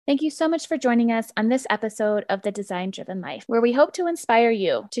Thank you so much for joining us on this episode of The Design Driven Life, where we hope to inspire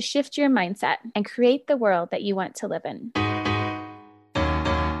you to shift your mindset and create the world that you want to live in.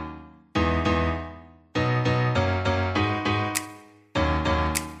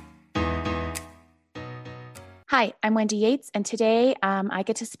 Hi, I'm Wendy Yates, and today I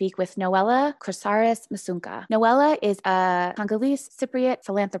get to speak with Noella Chrysaris Masunka. Noella is a Congolese Cypriot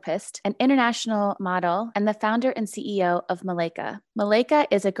philanthropist, an international model, and the founder and CEO of Malaika. Malaika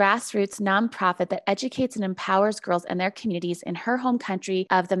is a grassroots nonprofit that educates and empowers girls and their communities in her home country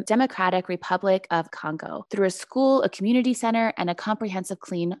of the Democratic Republic of Congo through a school, a community center, and a comprehensive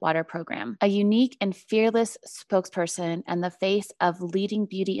clean water program. A unique and fearless spokesperson and the face of leading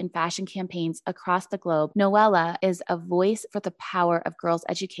beauty and fashion campaigns across the globe, Noella is a voice for the power of girls'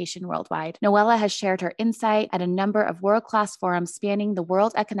 education worldwide. Noella has shared her insight at a number of world-class forums spanning the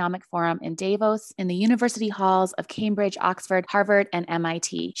World Economic Forum in Davos, in the university halls of Cambridge, Oxford, Harvard, and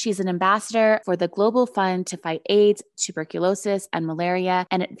MIT. She's an ambassador for the Global Fund to Fight AIDS, Tuberculosis, and Malaria,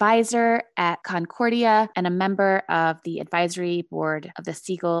 an advisor at Concordia, and a member of the advisory board of the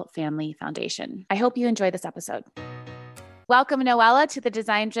Siegel Family Foundation. I hope you enjoy this episode. Welcome, Noella, to the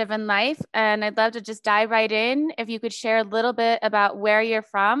Design Driven Life. And I'd love to just dive right in. If you could share a little bit about where you're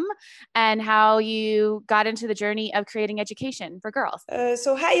from and how you got into the journey of creating education for girls.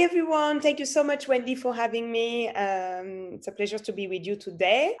 So hi, everyone. Thank you so much, Wendy, for having me. It's a pleasure to be with you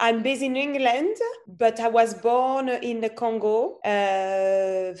today. I'm based in England, but I was born in the Congo.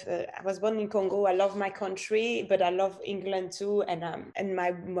 I was born in Congo. I love my country, but I love England too. And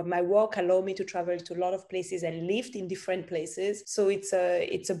my work allowed me to travel to a lot of places and lived in different places. So it's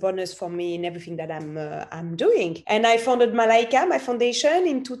a bonus for me in everything that I'm doing. And I founded Malaika, my foundation,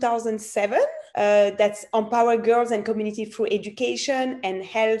 in 2007. That's empower girls and community through education and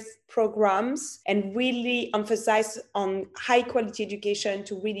health programs, and really emphasize on high quality education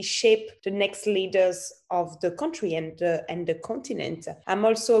to really shape the next leaders of the country and the continent. I'm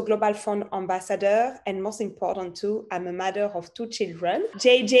also a Global Fund ambassador, and most important too, I'm a mother of 2 children,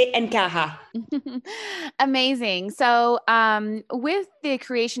 JJ and Kara. Amazing. So with the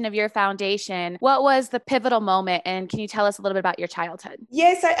creation of your foundation, what was the pivotal moment? And can you tell us a little bit about your childhood?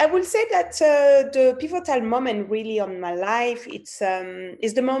 Yes, I will say that the pivotal moment really on my life, is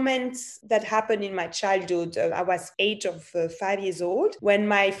the moment that happened in my childhood. I was age of 5 years old when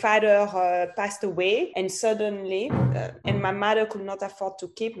my father passed away, and suddenly, and my mother could not afford to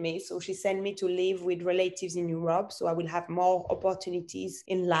keep me. So she sent me to live with relatives in Europe. So I will have more opportunities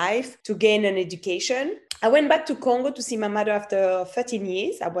in life to gain an education. I went back to Congo to see my mother after 13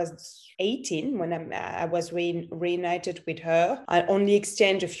 years. I was 18 when I was reunited with her. I only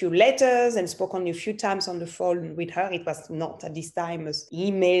exchanged a few letters and spoke only a few times on the phone with her. It was not at this time as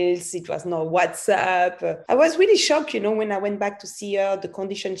emails. It was not WhatsApp. I was really shocked, when I went back to see her, the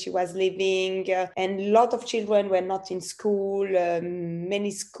condition she was living, and a lot of children were not in school.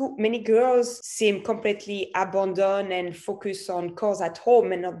 Many girls seemed completely abandoned and focused on course at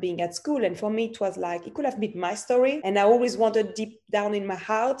home and not being at school. And for me, it was like, it could have been my story. And I always wanted deep down in my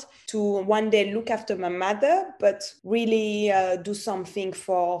heart to one day look after my mother, but really do something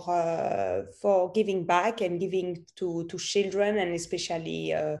for giving back and giving to children, and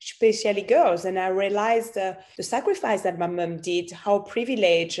especially girls. And I realized the sacrifice that my mom did, how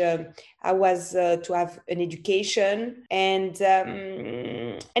privileged I was to have an education. And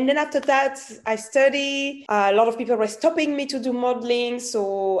then after that, I studied. A lot of people were stopping me to do modeling.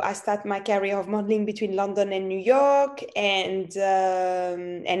 So I started my career of modeling between London and New York. And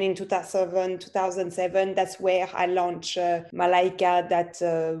in 2007, that's where I launched Malaika, that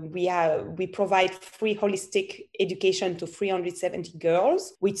we provide free holistic education to 370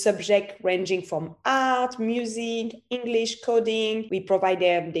 girls with subjects ranging from art, music, English, coding. We provide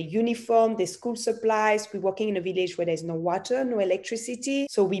them the uniform, the school supplies. We're working in a village where there's no water, no electricity.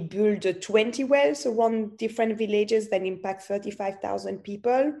 So we build 20 wells around different villages that impact 35,000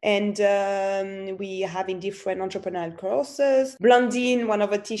 people. And we have in different entrepreneurial courses. Blondine, one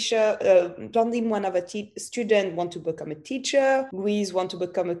of a student want to become a teacher. Louise want to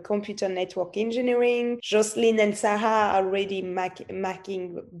become a computer network engineering. Jocelyn and Sarah are already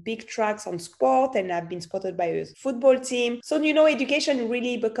making big tracks on sport and have been spotted by a football team. So, education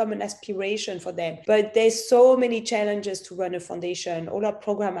really become an aspiration for them. But there's so many challenges to run a foundation. All our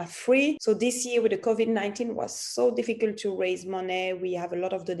programs are free. So this year with the COVID-19 was so difficult to raise money. We have a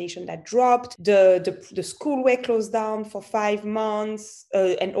lot of donations that dropped. The school were closed down for 5 months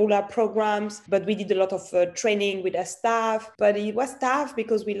and all our programs, but we did a lot of training with our staff. But it was tough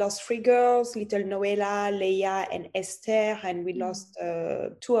because we lost 3 girls, little Noella, Leia, and Esther, and we lost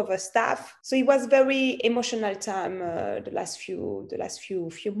 2 of our staff. So it was very emotional time the last few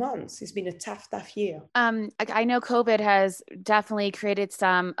months. It's been a tough year. I know COVID has definitely created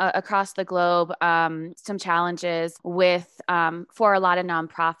some across the globe some challenges with for a lot of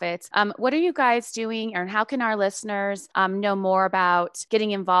nonprofits. What are you guys doing, or how can our listeners know more about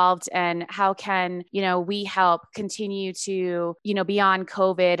getting involved, and how can we help continue to beyond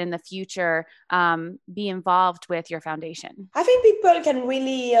COVID in the future be involved with your foundation? I think people can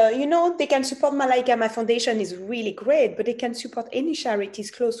really they can support Malaika. My foundation is really great, but they can support any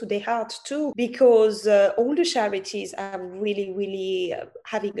charities close to their heart too, because all the charities are really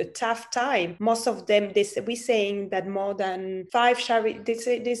having a tough time. Most of them, we're saying that more than 5 charities, they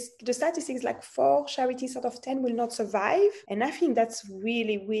say the statistics like 4 charities out of 10 will not survive. And I think that's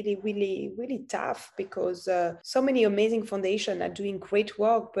really tough, because so many amazing foundations are doing great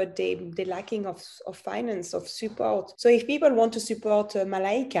work, but they're lacking of finance, of support. So if people want to support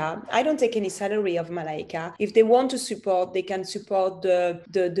Malaika, I don't take any salary of Malaika. If they want to support, they can support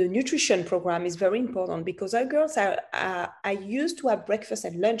the nutrition program. Is very important, because our girls are used to have breakfast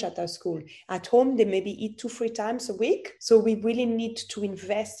and lunch at our school. At home, they maybe eat 2-3 times a week. So we really need to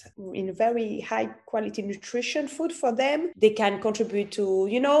invest in very high quality nutrition food for them. They can contribute to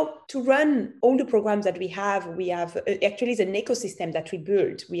run all the programs that we have. We have actually an ecosystem that we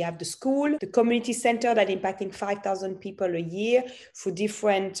build. We have the school, the community center that impacting 5,000 people a year through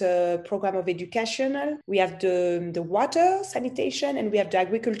different program of educational. We have the water, sanitation, and we have the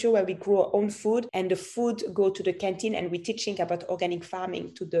agriculture where we grow our own food, and the food go to the canteen, and we're teaching about organic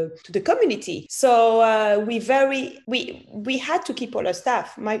farming to the community. So we had to keep all our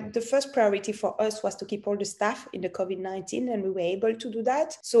staff. The first priority for us was to keep all the staff in the COVID-19, and we were able to do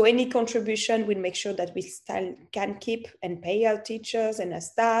that. So any contribution will make sure that we still can keep and pay our teachers and our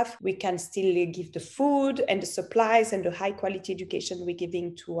staff. We can still give the food and the supplies and the high quality education we're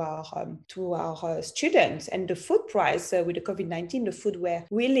giving to our students. And the food price with the COVID-19, the food were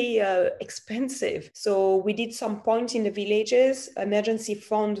really expensive. So we did some points in the villages, emergency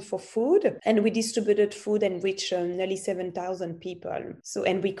fund for food, and we distributed food and reached nearly 7,000 people. So,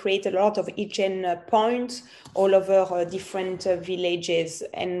 and we created a lot of hygiene points all over different villages.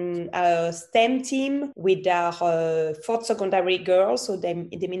 And our STEM team with our 4th secondary girls, so they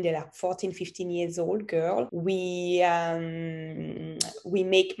mean they are 14, 15 years old girl. We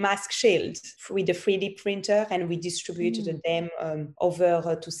make mask shields with a 3D printer, and we distributed them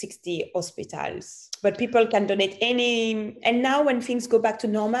over to 60 hospitals. But people can donate and now when things go back to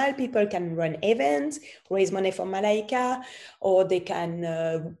normal, people can run events, raise money for Malaika, or they can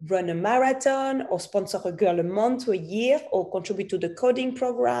run a marathon, or sponsor a girl a month to a year, or contribute to the coding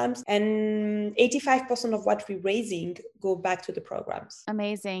programs. And 85% of what we're raising go back to the programs.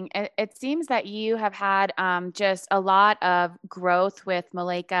 Amazing. It seems that you have had just a lot of growth with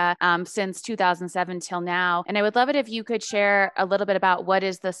Malaika since 2007 till now. And I would love it if you could share a little bit about what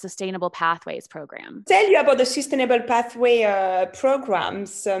is the Sustainable Pathways program. Tell you about the Sustainable Pathway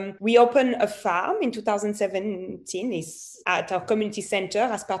programs. We opened a farm in 2017 at our community center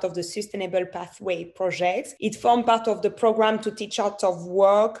as part of the Sustainable Pathway project. It formed part of the program to teach out of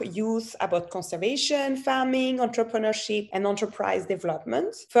work youth about conservation, farming, entrepreneurship, and enterprise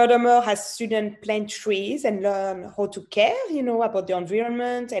development. Furthermore, as students plant trees and learn how to care, about the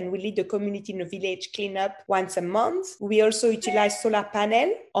environment, and we lead the community in the village cleanup once a month. We also utilize solar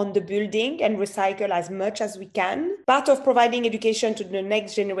panel on the building and recycle as much as we can. Part of providing education to the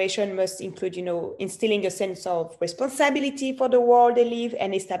next generation must include, instilling a sense of responsibility for the world they live,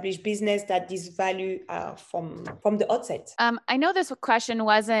 and establish business that this value from the outset. I know this question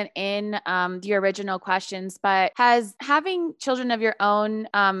wasn't in the original questions, but has having children of your own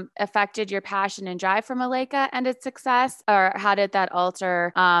affected your passion and drive for Malaika and its success? Or how did that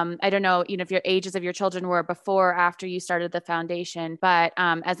alter? I don't know, if your ages of your children were before or after you started the foundation, but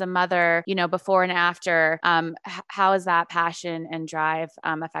as a mother, before and after, how has that passion and drive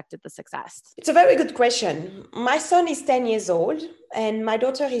affected the success? It's a very good question. My son is 10 years old, and my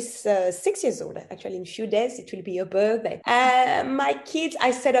daughter is 6 years old. Actually, in a few days, it will be her birthday. My kids,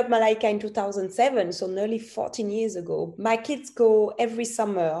 I set up Malaika in 2007, so nearly 14 years ago. My kids go every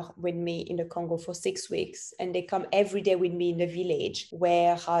summer with me in the Congo for 6 weeks, and they come every day with me in the village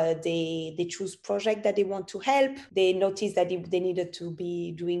where they choose projects that they want to help. They notice that they needed to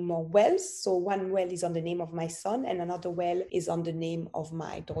be doing more wells. So one well is on the name of my son, and another well is on the name of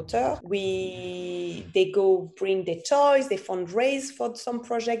my daughter. They go bring their toys, they fundraise for some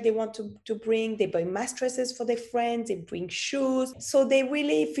project they want to bring, they buy mattresses for their friends, they bring shoes. So they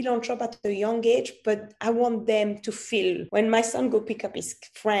really philanthrope at a young age, but I want them to feel when my son go pick up his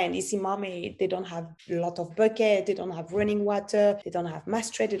friend, he see, mommy, they don't have a lot of bucket, they don't have running water, they don't have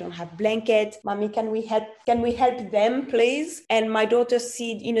mattress, they don't have blanket. Mommy, can we help them, please? And my daughter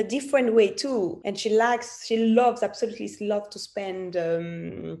see it in a different way too. And she absolutely loves to spend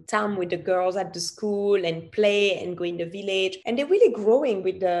time with the girls at the school and play and go in the village. And they're really growing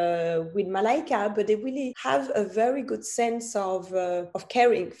with Malaika, but they really have a very good sense of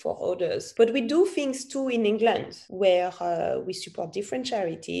caring for others. But we do things too in England where we support different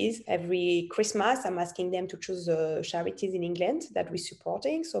charities. Every Christmas, I'm asking them to choose charities in England that we're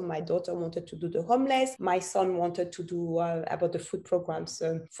supporting. So my daughter wanted to do the homeless. My son wanted to do about the food programs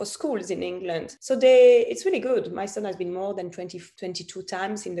for schools in England. So it's really good. My son has been more than 22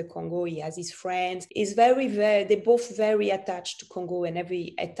 times in the Congo. He has his friends. He's they're both very attached to Congo and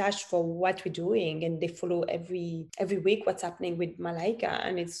attached for what we're doing. And they follow every week what's happening with Malaika.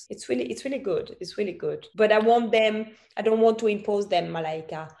 And it's really good. It's really good. But I don't want to impose them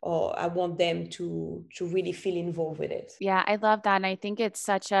Malaika, or I want them to really feel involved with it. Yeah, I love that. And I think it's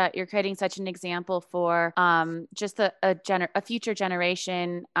you're creating such an example for just a future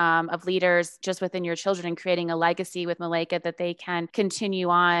generation of leaders just within your children, and creating a legacy with Malaika that they can continue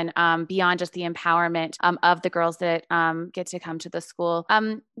on beyond just the empowerment of the girls that get to come to the school.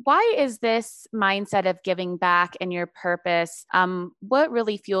 Why is this mindset of giving back and your purpose, what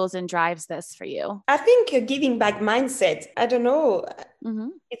really fuels and drives this for you? I think a giving back mindset, I don't know. Mm-hmm.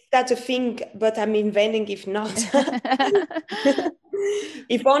 It's that a thing, but I'm inventing if not.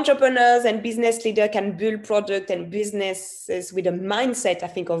 If entrepreneurs and business leaders can build product and businesses with a mindset, I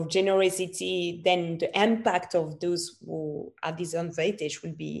think, of generosity, then the impact of those who are disadvantaged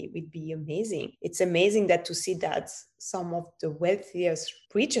would be amazing. It's amazing to see that some of the wealthiest,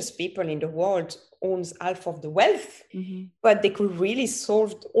 richest people in the world owns half of the wealth, mm-hmm. but they could really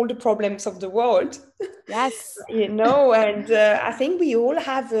solve all the problems of the world. Yes. And I think we all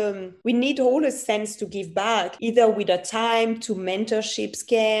have, we need all a sense to give back, either with a time to mentorship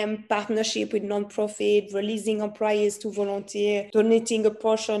scam, partnership with non-profit, releasing employees to volunteer, donating a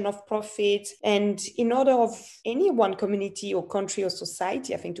portion of profit. And in order of any one community or country or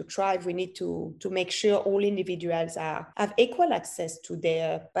society, I think, to thrive, we need to make sure all individuals have equal access to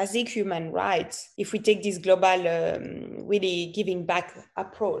their basic human rights. If we take this global, really giving back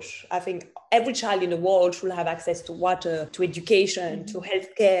approach, I think every child in the world should have access to water, to education, to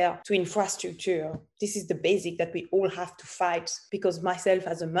healthcare, to infrastructure. This is the basic that we all have to fight, because myself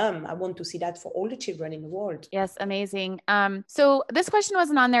as a mom, I want to see that for all the children in the world. Yes, amazing. So this question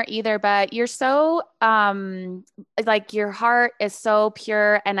wasn't on there either, but you're so, your heart is so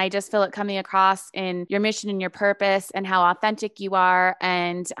pure, and I just feel it coming across in your mission and your purpose and how authentic you are.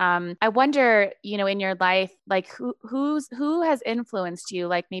 And I wonder, in your life, who has influenced you,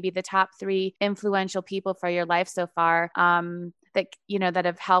 like maybe the top 3 influential people for your life so far, that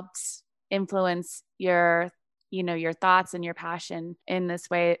have helped influence your thoughts and your passion in this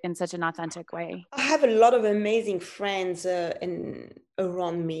way, in such an authentic way? I have a lot of amazing friends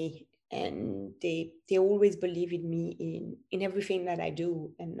around me, and they always believe in me in everything that I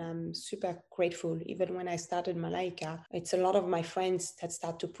do. And I'm super grateful. Even when I started Malaika, it's a lot of my friends that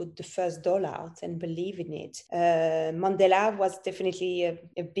start to put the first dollar out and believe in it. Mandela was definitely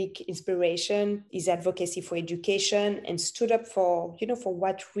a big inspiration. His advocacy for education, and stood up for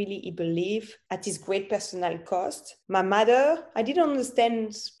what really he believed at his great personal cost. My mother, I didn't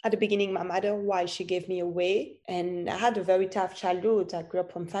understand at the beginning why she gave me away. And I had a very tough childhood. I grew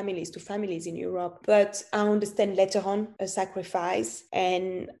up from families to families in Europe. But I understand later on a sacrifice,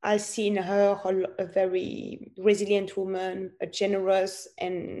 and I see in her a very resilient woman, a generous,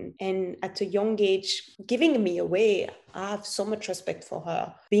 and at a young age giving me away. I have so much respect for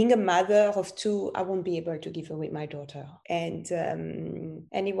her. Being a mother of 2, I won't be able to give away my daughter. And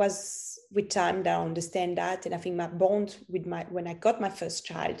it was with time that I understand that. And I think my bond when I got my first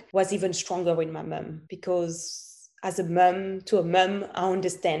child was even stronger with my mom, because as a mom to a mom, I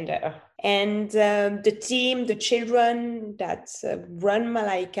understand her. And the team, the children that run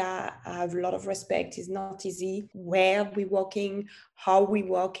Malaika, I have a lot of respect. It's not easy. Where we're working, how we're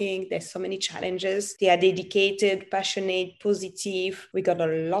working, there's so many challenges. They are dedicated, passionate, positive. We got a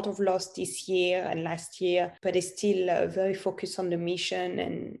lot of loss this year and last year, but they're still very focused on the mission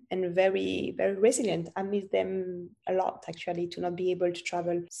and very, very resilient. I miss them a lot, actually, to not be able to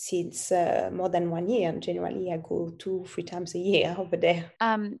travel since more than 1 year. And generally, I go 2-3 times a year over there.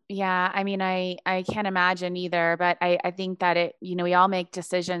 Yeah, I mean, I can't imagine either, but I think that we all make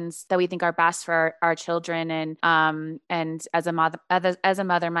decisions that we think are best for our children. And as a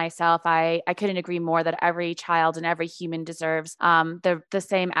mother myself, I couldn't agree more that every child and every human deserves the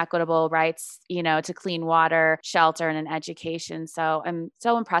same equitable rights, to clean water, shelter, and an education. So I'm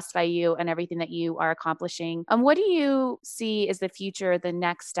so impressed by you and everything that you are accomplishing. What do you see as the future, the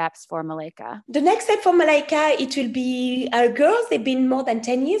next steps for Malaika? The next step for Malaika, it will be our girls. They've been more than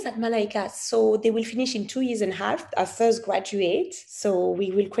 10 years at Malaika, so they will finish in 2 years and a half, our first graduate. So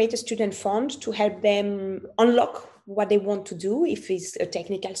we will create a student fund to help them unlock what they want to do, if it's a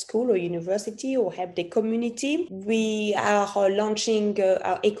technical school or university, or help the community. We are launching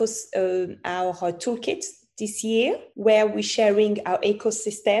our toolkit this year, where we're sharing our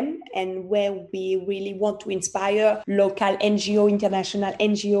ecosystem and where we really want to inspire local NGO, international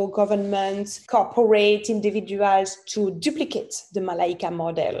NGO, governments, corporate individuals to duplicate the Malaika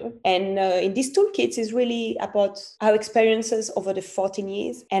model. And in this toolkit is really about our experiences over the 14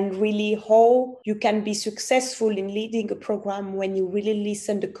 years and really how you can be successful in leading a program when you really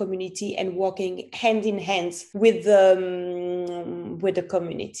listen to the community and working hand in hand with the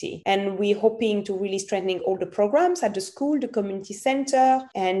community. And we're hoping to really strengthen all the programs at the school, the community center,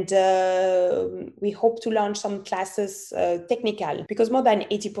 and we hope to launch some classes technical, because more than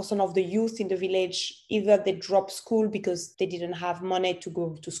 80% of the youth in the village, either they drop school because they didn't have money to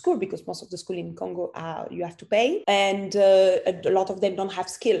go to school, because most of the school in Congo you have to pay, and a lot of them don't have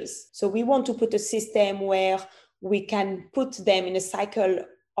skills. So we want to put a system where we can put them in a cycle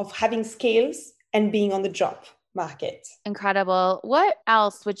of having skills and being on the job market. Incredible. What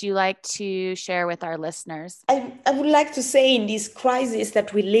else would you like to share with our listeners? I would like to say, in this crisis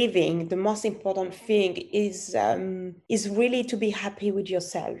that we're living, the most important thing is really to be happy with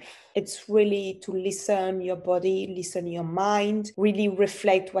yourself. It's really to listen your body, listen your mind, really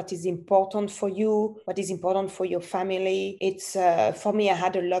reflect what is important for you, what is important for your family. It's for me, I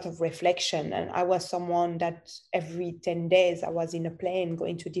had a lot of reflection, and I was someone that every 10 days I was in a plane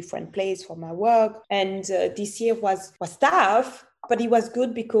going to a different place for my work. And this year was tough, but it was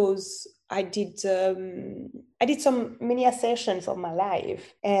good because I did some mini assertions of my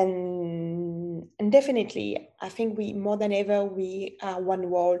life, and definitely I think we, more than ever, we are one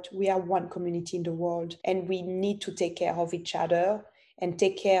world, we are one community in the world, and we need to take care of each other and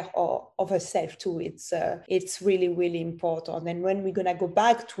take care of ourselves too. It's really, really important. And when we're gonna go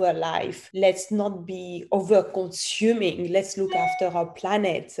back to our life, let's not be over consuming. Let's look after our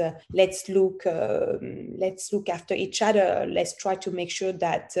planet. Let's look after each other. Let's try to make sure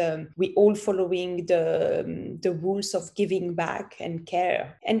that we all following the rules of giving back and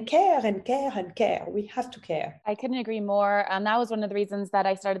care. We have to care. I couldn't agree more. That was one of the reasons that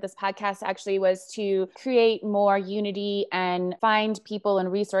I started this podcast, actually, was to create more unity and find people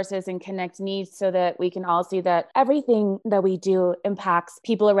and resources and connect needs, so that we can all see that everything that we do impacts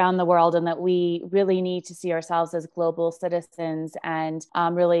people around the world, and that we really need to see ourselves as global citizens and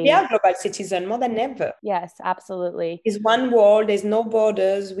really... We are global citizens more than ever. Yes, absolutely. It's one world, there's no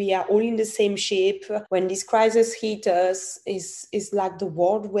borders, we are all in the same ship. When this crisis hit us, is like the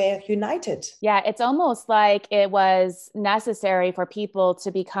world were united. Yeah, it's almost like it was necessary for people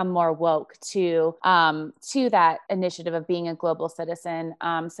to become more woke to that initiative of being a global citizen.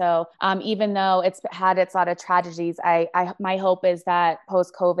 So even though it's had its lot of tragedies, my hope is that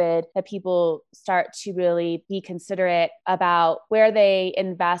post-COVID, that people start to really be considerate about where they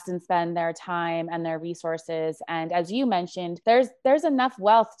invest and spend their time and their resources. And as you mentioned, there's enough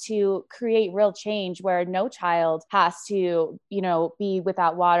wealth to create real change, where no child has to, be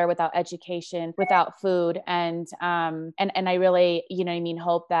without water, without education, without food. And I really,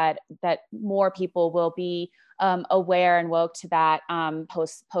 hope that more people will be aware and woke to that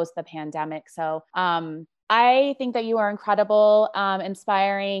post the pandemic. So I think that you are incredible,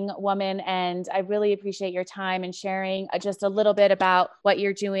 inspiring woman. And I really appreciate your time and sharing just a little bit about what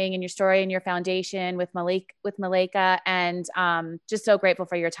you're doing and your story and your foundation with Maleka. And just so grateful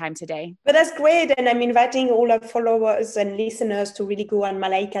for your time today. But that's great. And I'm inviting all our followers and listeners to really go on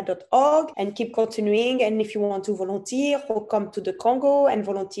malaika.org and keep continuing. And if you want to volunteer or come to the Congo and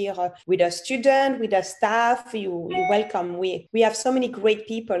volunteer with a student, with a staff, you're welcome. We have so many great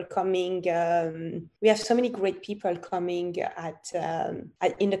people coming. We have so many great people coming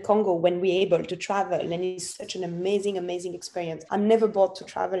in the Congo when we're able to travel. And it's such an amazing, amazing experience. I'm never bored to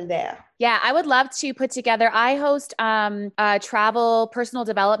travel there. Yeah, I would love to put together, I host travel, personal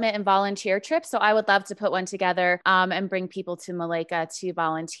development and volunteer trips. So I would love to put one together and bring people to Maleka to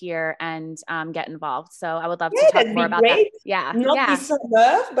volunteer and get involved. So I would love to talk more about that. Yeah. Not this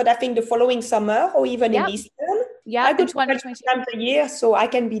summer, but I think the following summer or even in Easter. Yeah, I go 2022 times a year, so I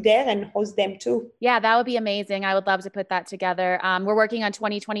can be there and host them too. Yeah, that would be amazing. I would love to put that together. We're working on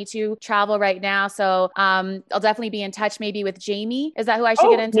 2022 travel right now, so I'll definitely be in touch maybe with Jamie. Is that who I should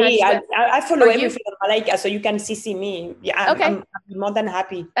get in touch with? I follow everything on Maleka, so you can CC me. Yeah, okay. I'm more than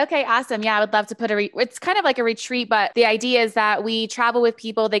happy. Okay, awesome. Yeah, I would love to put it's kind of like a retreat, but the idea is that we travel with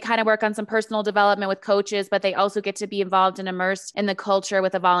people. They kind of work on some personal development with coaches, but they also get to be involved and immersed in the culture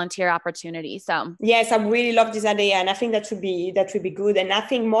with a volunteer opportunity. So yes, I really love this idea, and I think that would be good. And I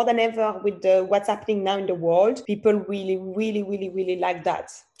think more than ever with what's happening now in the world, people really, really, really, really like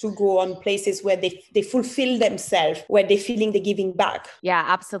that, to go on places where they fulfill themselves, where they're feeling they're giving back. Yeah,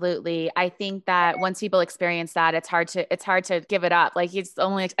 absolutely. I think that once people experience that, it's hard to give it up. Like it's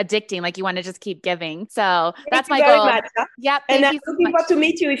only addicting. Like you want to just keep giving. So that's my goal. Much, huh? Yep. And I'm looking forward to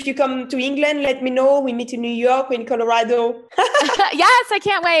meet you. If you come to England, let me know. We meet in New York or in Colorado. Yes, I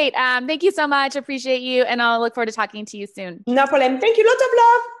can't wait. Thank you so much. Appreciate you. And I'll look forward to talking to you soon. No problem. Thank you. Lot of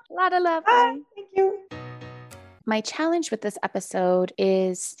love. A lot of love. Bye. Thank you. My challenge with this episode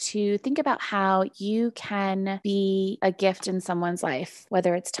is to think about how you can be a gift in someone's life,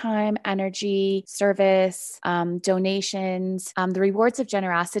 whether it's time, energy, service, donations. The rewards of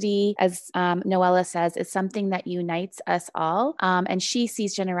generosity, as Noella says, is something that unites us all. And she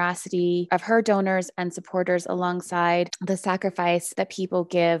sees generosity of her donors and supporters alongside the sacrifice that people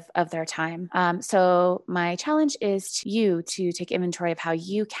give of their time. So my challenge is to you to take inventory of how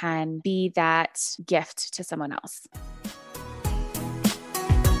you can be that gift to someone else.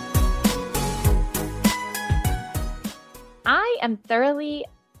 I am thoroughly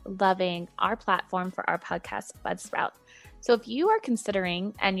loving our platform for our podcast, Buzzsprout. So if you are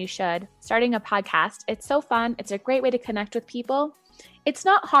considering, and you should, starting a podcast, it's so fun. It's a great way to connect with people. It's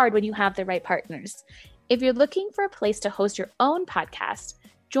not hard when you have the right partners. If you're looking for a place to host your own podcast,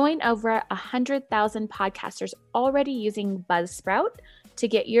 join over 100,000 podcasters already using Buzzsprout to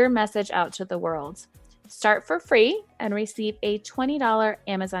get your message out to the world. Start for free and receive a $20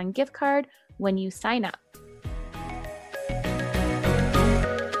 Amazon gift card when you sign up.